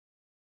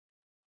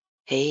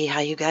Hey, how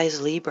you guys,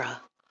 Libra?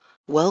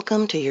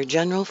 Welcome to your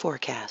general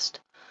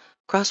forecast.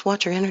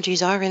 Cross-watcher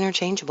energies are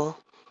interchangeable,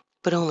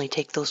 but only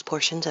take those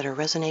portions that are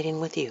resonating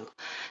with you.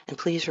 And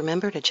please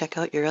remember to check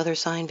out your other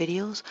sign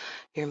videos,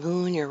 your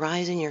moon, your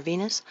rising, your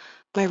Venus.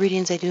 My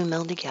readings, they do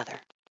meld together.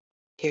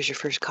 Here's your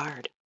first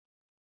card.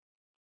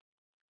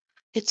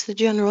 It's the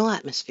general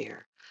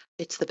atmosphere.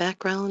 It's the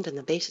background and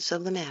the basis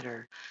of the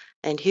matter.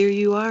 And here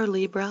you are,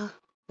 Libra,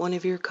 one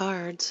of your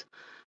cards,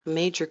 a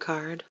major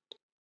card.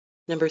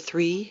 Number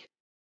 3,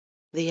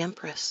 the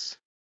Empress.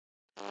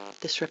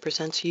 This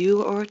represents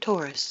you or a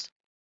Taurus.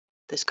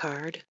 This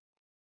card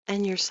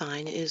and your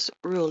sign is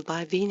ruled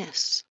by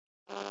Venus.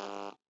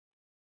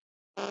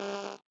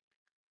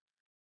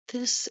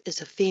 This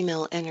is a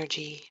female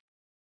energy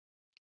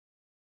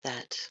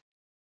that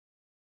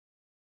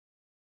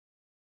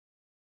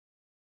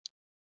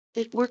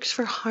it works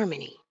for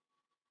harmony.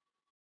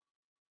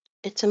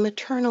 It's a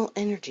maternal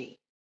energy.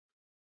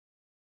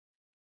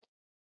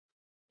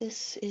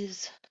 This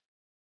is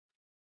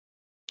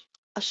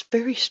a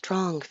very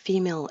strong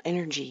female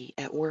energy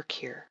at work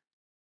here.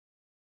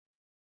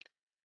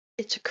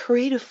 It's a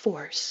creative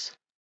force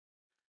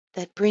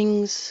that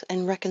brings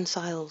and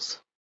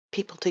reconciles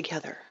people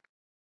together.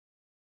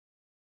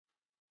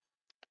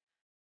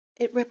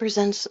 It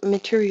represents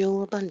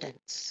material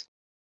abundance,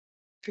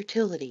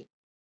 fertility,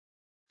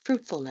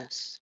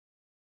 fruitfulness.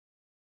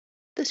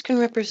 This can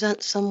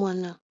represent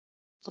someone,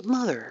 a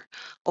mother,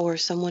 or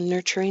someone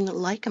nurturing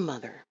like a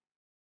mother.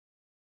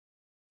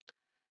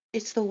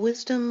 It's the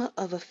wisdom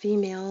of a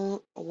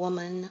female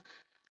woman.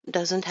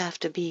 Doesn't have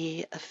to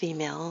be a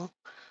female.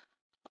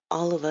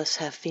 All of us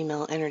have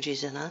female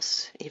energies in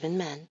us, even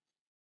men.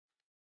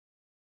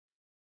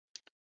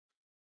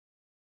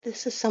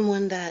 This is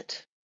someone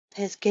that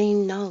has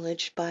gained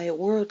knowledge by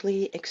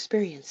worldly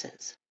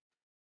experiences.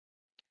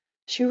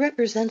 She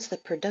represents the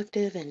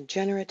productive and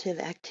generative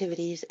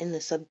activities in the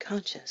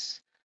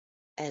subconscious,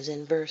 as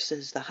in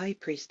verses the High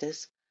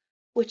Priestess,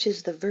 which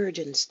is the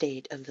virgin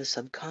state of the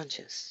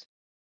subconscious.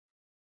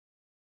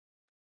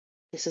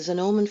 This is an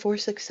omen for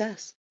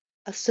success,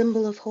 a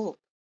symbol of hope,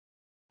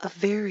 a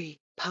very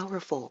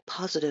powerful,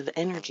 positive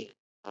energy.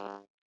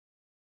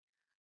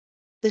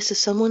 This is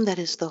someone that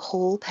is the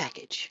whole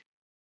package.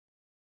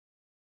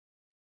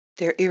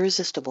 They're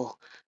irresistible.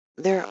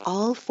 They're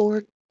all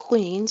four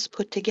queens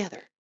put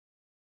together.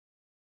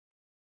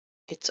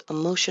 It's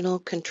emotional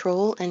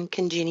control and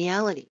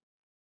congeniality.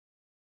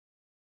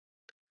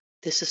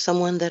 This is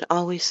someone that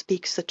always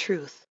speaks the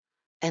truth,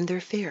 and they're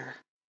fair.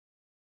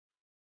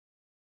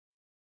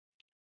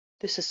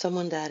 This is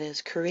someone that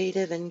is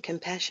creative and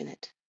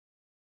compassionate.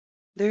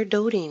 They're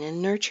doting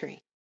and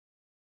nurturing,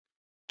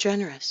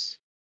 generous.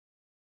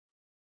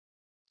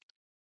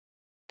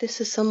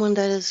 This is someone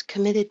that is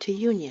committed to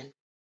union,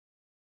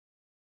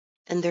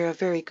 and they're a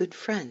very good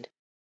friend.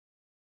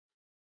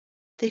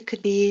 They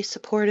could be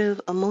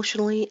supportive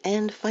emotionally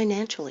and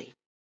financially.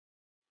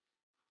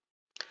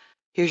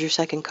 Here's your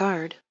second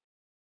card,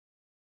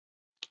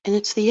 and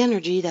it's the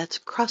energy that's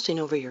crossing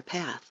over your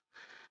path.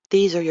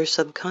 These are your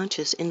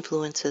subconscious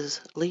influences,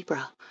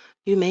 Libra.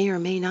 You may or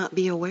may not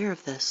be aware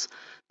of this.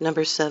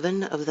 Number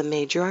 7 of the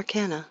major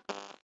arcana,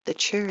 the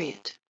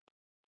Chariot.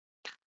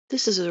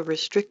 This is a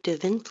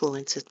restrictive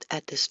influence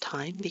at this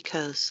time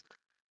because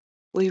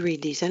we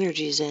read these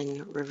energies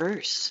in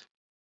reverse.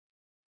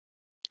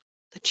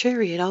 The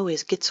Chariot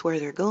always gets where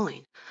they're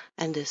going,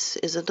 and this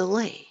is a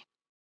delay.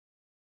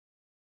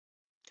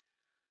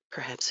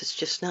 Perhaps it's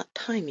just not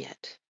time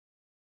yet.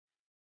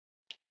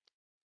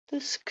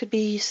 This could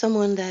be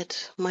someone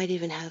that might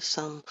even have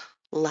some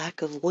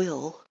lack of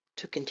will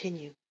to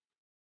continue,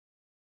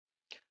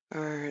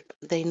 or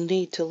they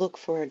need to look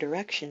for a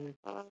direction,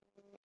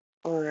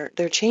 or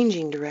they're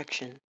changing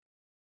direction.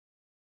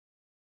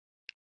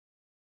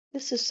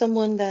 This is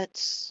someone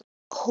that's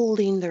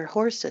holding their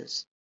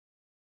horses.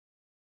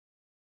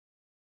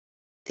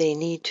 They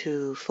need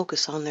to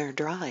focus on their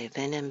drive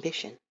and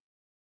ambition.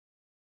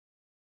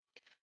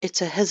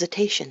 It's a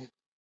hesitation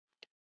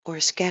or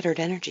a scattered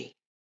energy.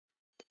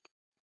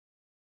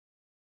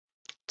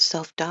 It's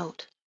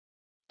self-doubt.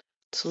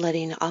 It's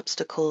letting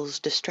obstacles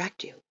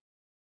distract you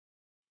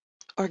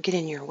or get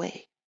in your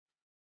way.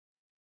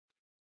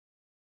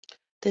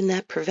 Then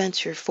that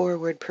prevents your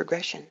forward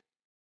progression.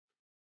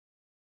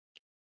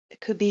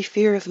 It could be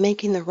fear of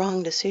making the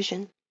wrong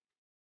decision.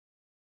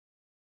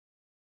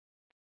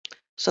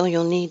 So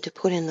you'll need to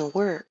put in the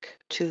work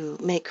to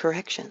make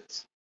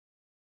corrections.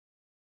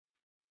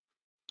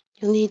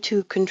 You'll need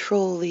to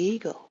control the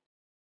ego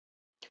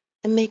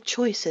and make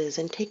choices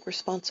and take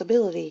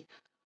responsibility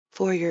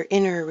for your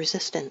inner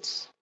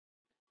resistance.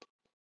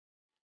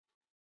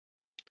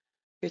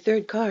 Your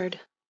third card,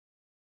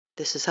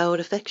 this is how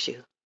it affects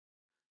you.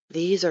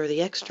 These are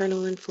the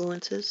external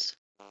influences.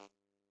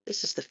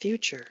 This is the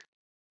future.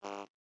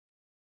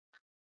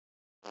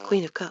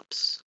 Queen of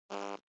Cups,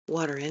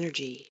 water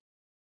energy,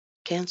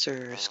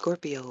 Cancer,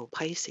 Scorpio,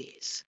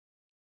 Pisces.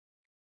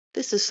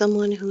 This is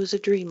someone who's a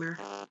dreamer.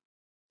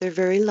 They're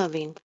very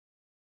loving.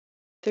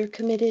 They're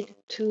committed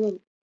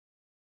to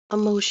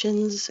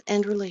emotions,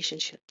 and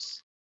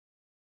relationships.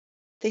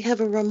 They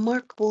have a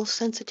remarkable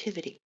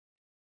sensitivity.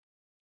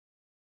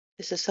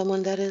 This is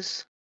someone that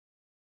is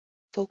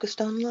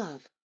focused on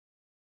love.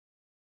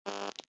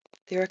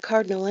 They're a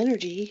cardinal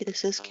energy.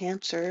 This is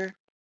Cancer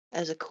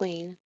as a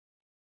queen.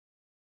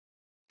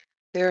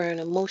 They're an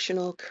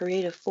emotional,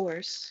 creative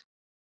force.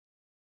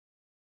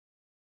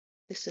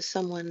 This is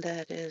someone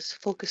that is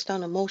focused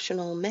on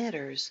emotional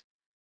matters.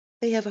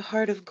 They have a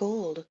heart of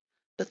gold,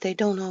 but they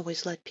don't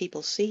always let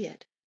people see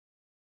it.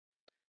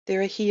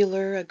 They're a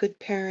healer, a good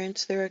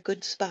parent, they're a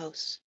good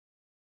spouse.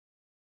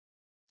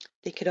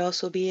 They could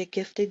also be a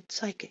gifted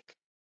psychic.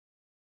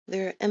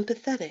 They're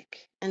empathetic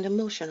and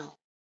emotional.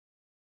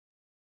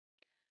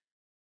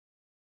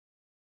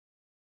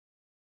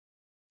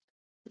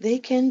 They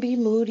can be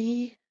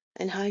moody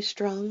and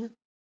high-strung.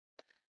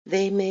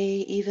 They may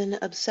even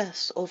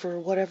obsess over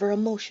whatever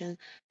emotion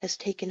has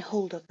taken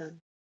hold of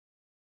them.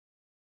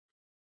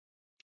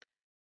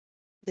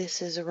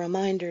 This is a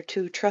reminder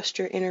to trust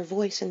your inner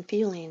voice and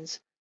feelings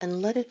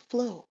and let it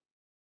flow.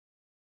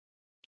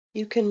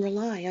 You can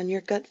rely on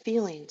your gut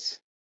feelings,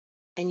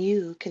 and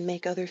you can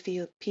make other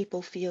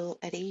people feel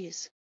at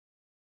ease.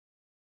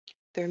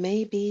 There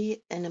may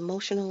be an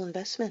emotional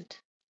investment,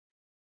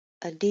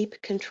 a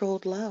deep,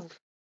 controlled love,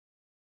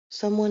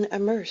 someone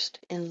immersed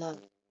in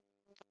love.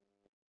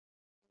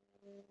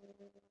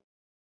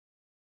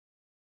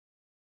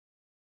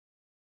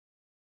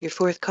 Your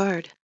fourth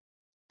card,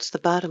 it's the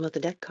bottom of the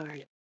deck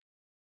card.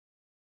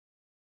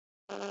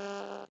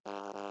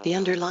 The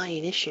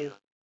underlying issue.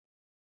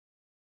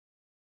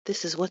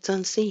 This is what's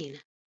unseen.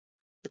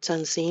 It's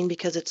unseen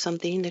because it's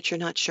something that you're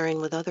not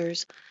sharing with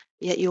others,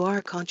 yet you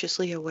are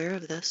consciously aware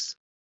of this.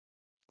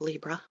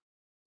 Libra,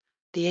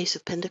 the Ace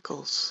of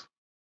Pentacles,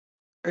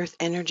 Earth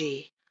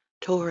energy,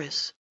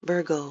 Taurus,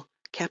 Virgo,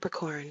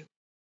 Capricorn.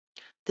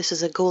 This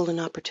is a golden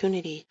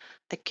opportunity,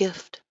 a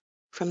gift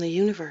from the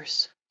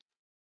universe.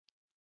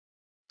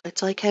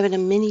 It's like having a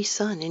mini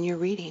sun in your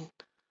reading.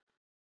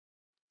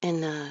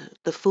 And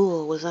the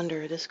Fool was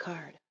under this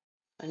card,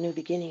 a new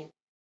beginning,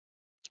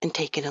 and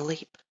taking a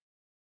leap.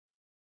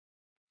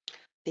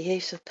 The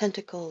Ace of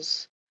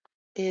Pentacles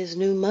is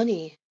new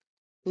money,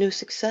 new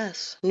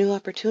success, new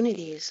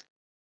opportunities,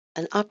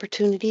 an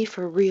opportunity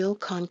for real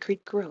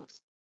concrete growth.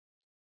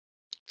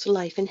 It's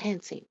life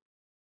enhancing.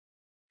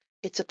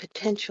 It's a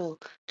potential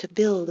to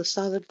build a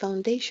solid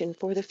foundation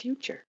for the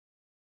future.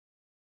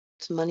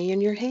 It's money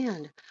in your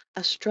hand,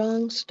 a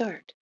strong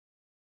start,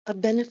 a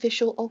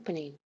beneficial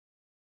opening,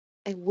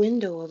 a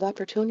window of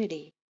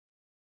opportunity.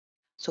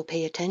 So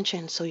pay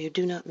attention so you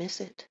do not miss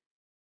it.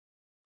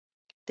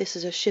 This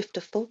is a shift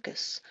of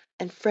focus,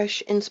 and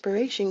fresh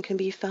inspiration can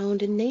be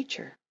found in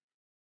nature.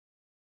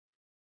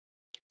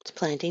 It's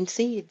planting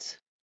seeds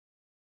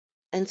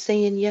and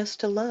saying yes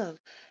to love.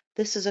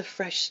 This is a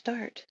fresh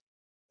start.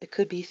 It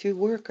could be through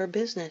work or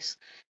business,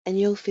 and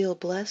you'll feel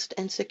blessed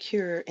and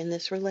secure in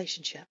this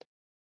relationship.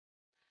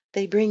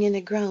 They bring in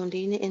a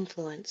grounding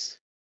influence.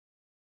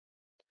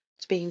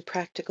 It's being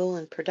practical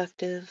and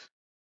productive,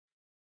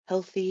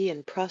 healthy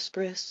and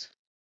prosperous.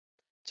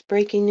 It's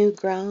breaking new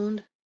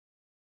ground,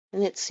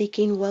 and it's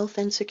seeking wealth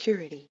and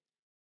security.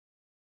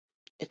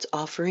 It's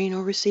offering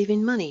or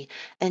receiving money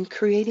and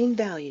creating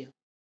value.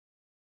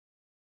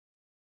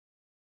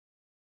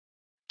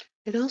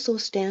 It also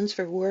stands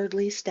for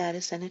worldly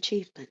status and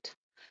achievement,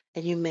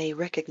 and you may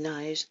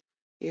recognize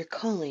your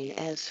calling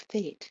as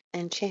fate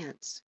and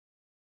chance.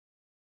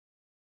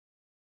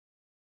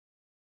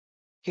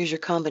 Here's your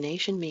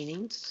combination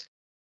meanings.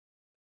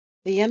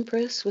 The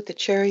Empress with the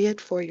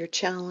Chariot for your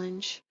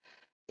challenge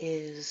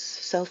is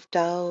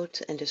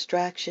self-doubt and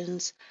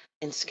distractions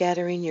and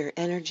scattering your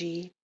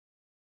energy.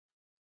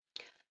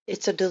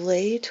 It's a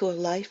delay to a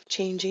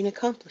life-changing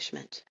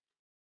accomplishment.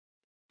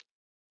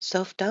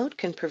 Self-doubt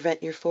can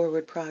prevent your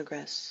forward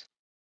progress,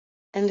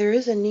 and there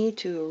is a need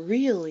to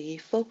really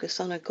focus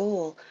on a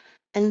goal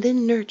and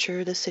then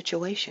nurture the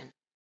situation.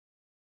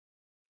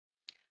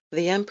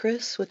 The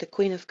Empress with the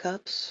Queen of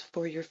Cups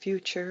for your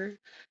future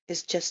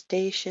is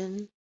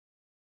gestation.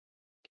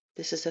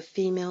 This is a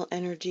female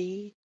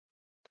energy.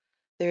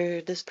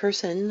 This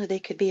person, they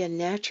could be a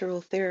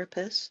natural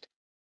therapist.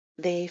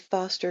 They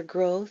foster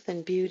growth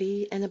and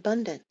beauty and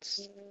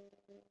abundance.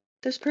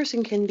 This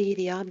person can be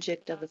the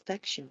object of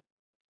affection.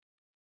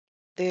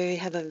 They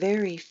have a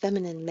very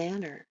feminine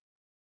manner.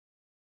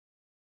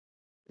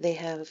 They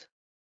have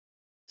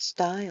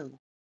style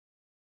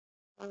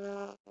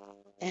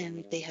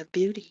and they have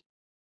beauty.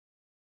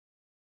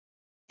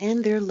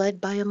 And they're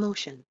led by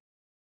emotion.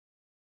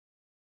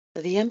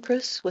 The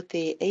Empress with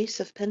the Ace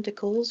of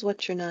Pentacles,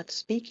 what you're not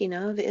speaking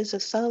of, is a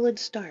solid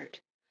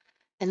start.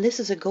 And this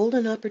is a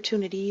golden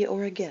opportunity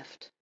or a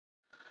gift.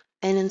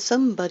 And in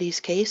somebody's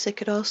case, it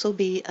could also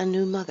be a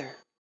new mother.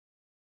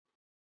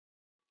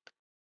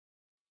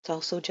 It's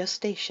also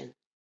gestation.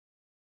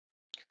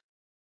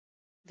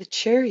 The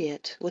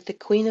Chariot with the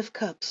Queen of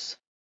Cups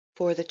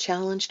for the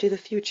challenge to the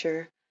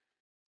future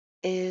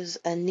is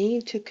a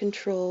need to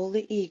control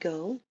the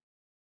ego.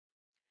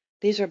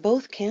 These are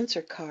both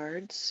Cancer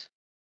cards.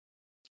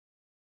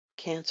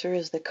 Cancer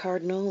is the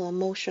cardinal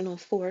emotional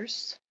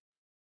force,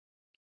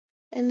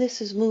 and this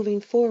is moving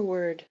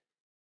forward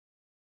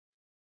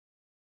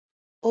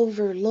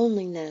over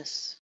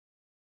loneliness,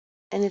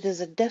 and it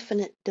is a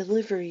definite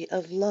delivery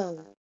of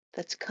love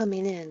that's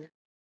coming in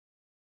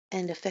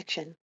and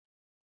affection.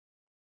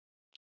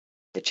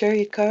 The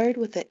Chariot card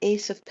with the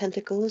Ace of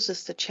Pentacles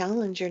is the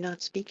challenge you're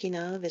not speaking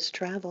of is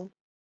travel,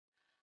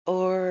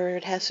 or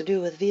it has to do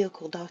with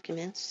vehicle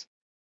documents.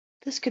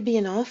 This could be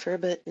an offer,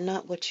 but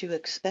not what you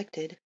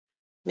expected.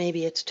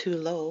 Maybe it's too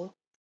low.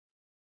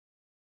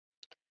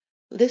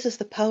 This is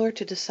the power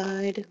to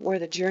decide where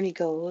the journey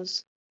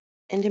goes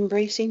and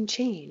embracing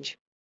change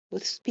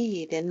with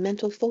speed and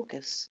mental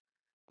focus,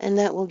 and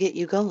that will get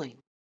you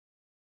going.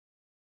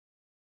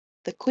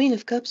 The Queen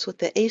of Cups with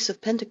the Ace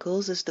of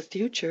Pentacles is the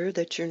future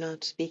that you're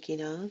not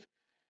speaking of,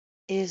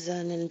 is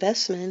an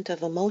investment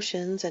of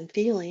emotions and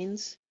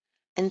feelings,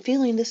 and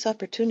feeling this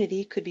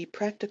opportunity could be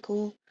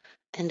practical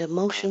and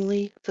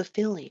emotionally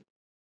fulfilling.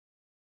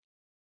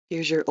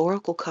 Here's your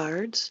oracle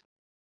cards.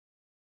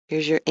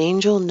 Here's your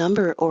angel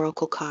number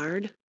oracle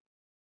card,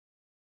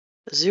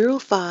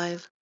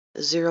 0505.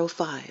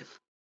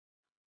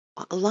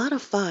 A lot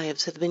of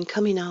fives have been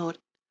coming out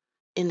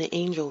in the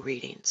angel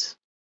readings.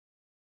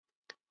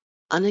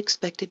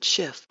 Unexpected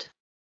shift,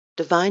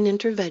 divine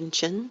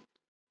intervention,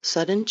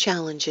 sudden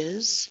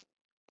challenges,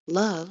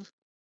 love,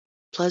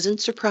 pleasant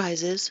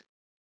surprises,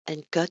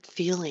 and gut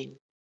feeling.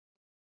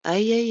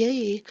 Ay, ay,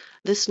 ay.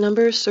 This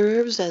number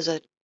serves as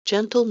a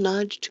gentle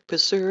nudge to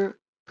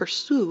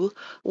pursue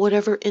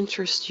whatever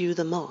interests you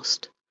the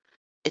most.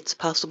 It's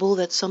possible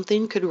that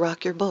something could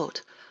rock your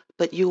boat,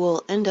 but you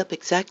will end up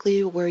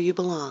exactly where you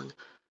belong,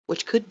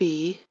 which could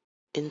be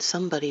in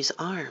somebody's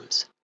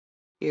arms,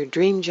 your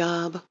dream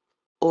job,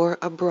 or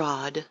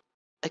abroad,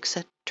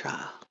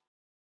 etc.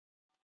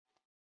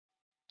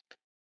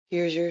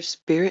 Here's your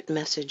spirit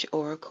message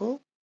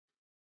oracle.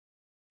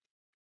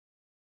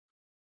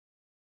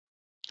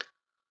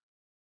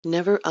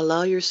 Never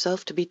allow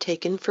yourself to be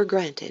taken for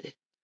granted.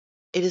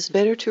 It is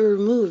better to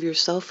remove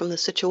yourself from the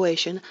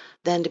situation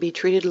than to be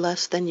treated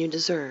less than you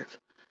deserve.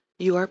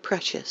 You are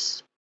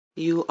precious.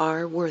 You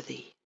are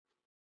worthy.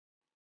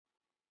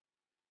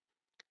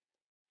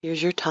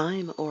 Here's your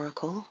time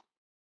oracle.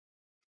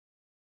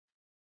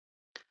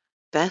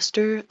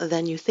 Faster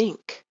than you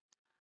think.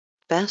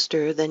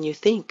 Faster than you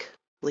think,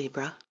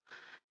 Libra.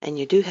 And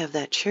you do have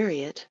that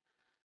Chariot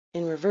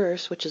in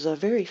reverse, which is a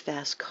very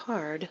fast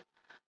card,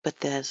 but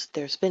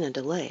there's been a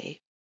delay.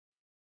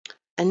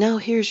 And now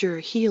here's your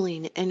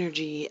healing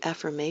energy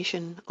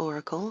affirmation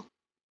oracle.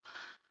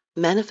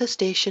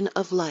 Manifestation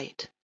of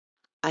light.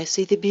 I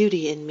see the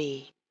beauty in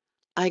me.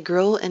 I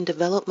grow and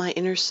develop my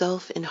inner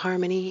self in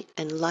harmony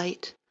and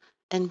light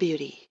and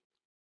beauty.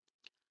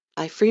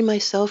 I free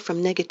myself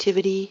from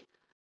negativity.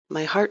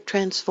 My heart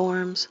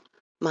transforms,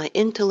 my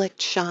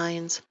intellect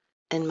shines,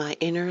 and my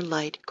inner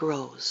light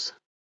grows.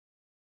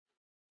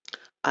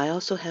 I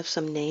also have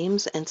some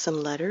names and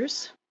some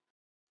letters.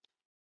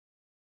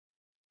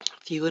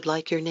 If you would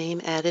like your name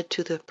added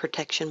to the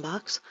protection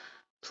box,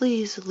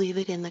 please leave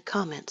it in the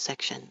comment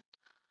section.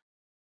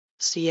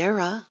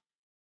 Sierra,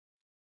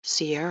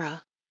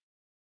 Sierra,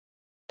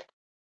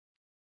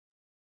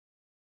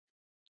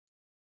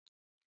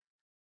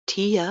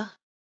 Tia,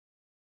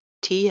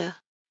 Tia,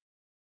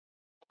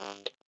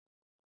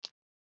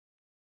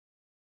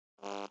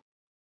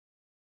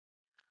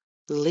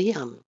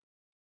 Liam,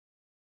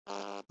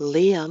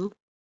 Liam.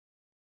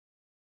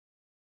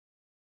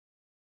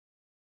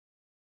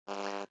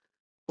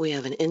 We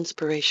have an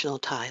inspirational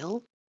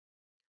tile.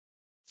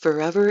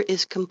 Forever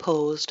is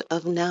composed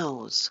of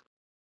nows.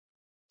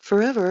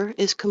 Forever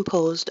is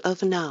composed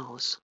of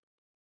nows.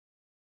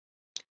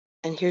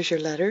 And here's your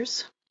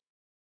letters.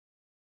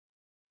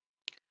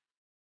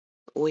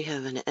 We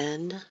have an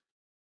N,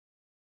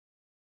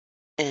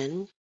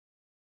 N,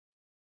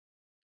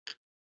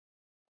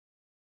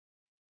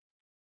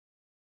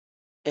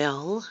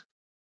 L,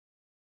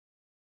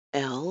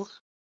 L,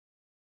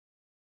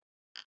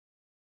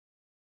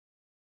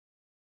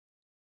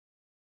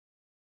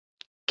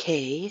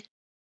 K,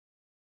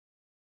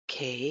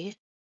 K.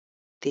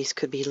 These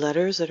could be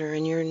letters that are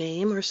in your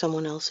name or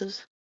someone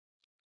else's.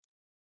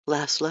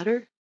 Last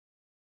letter,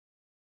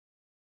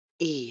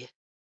 E,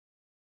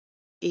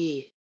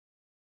 E.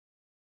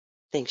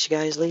 Thanks, you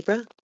guys,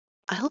 Libra.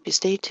 I hope you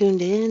stay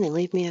tuned in and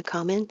leave me a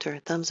comment or a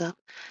thumbs up,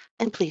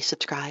 and please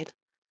subscribe.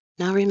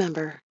 Now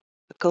remember,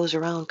 what goes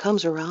around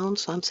comes around,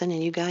 so I'm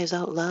sending you guys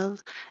out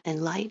love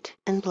and light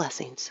and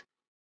blessings.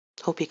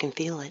 Hope you can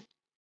feel it.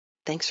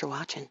 Thanks for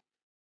watching.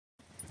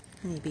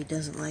 Honeybee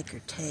doesn't like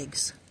her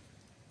tags.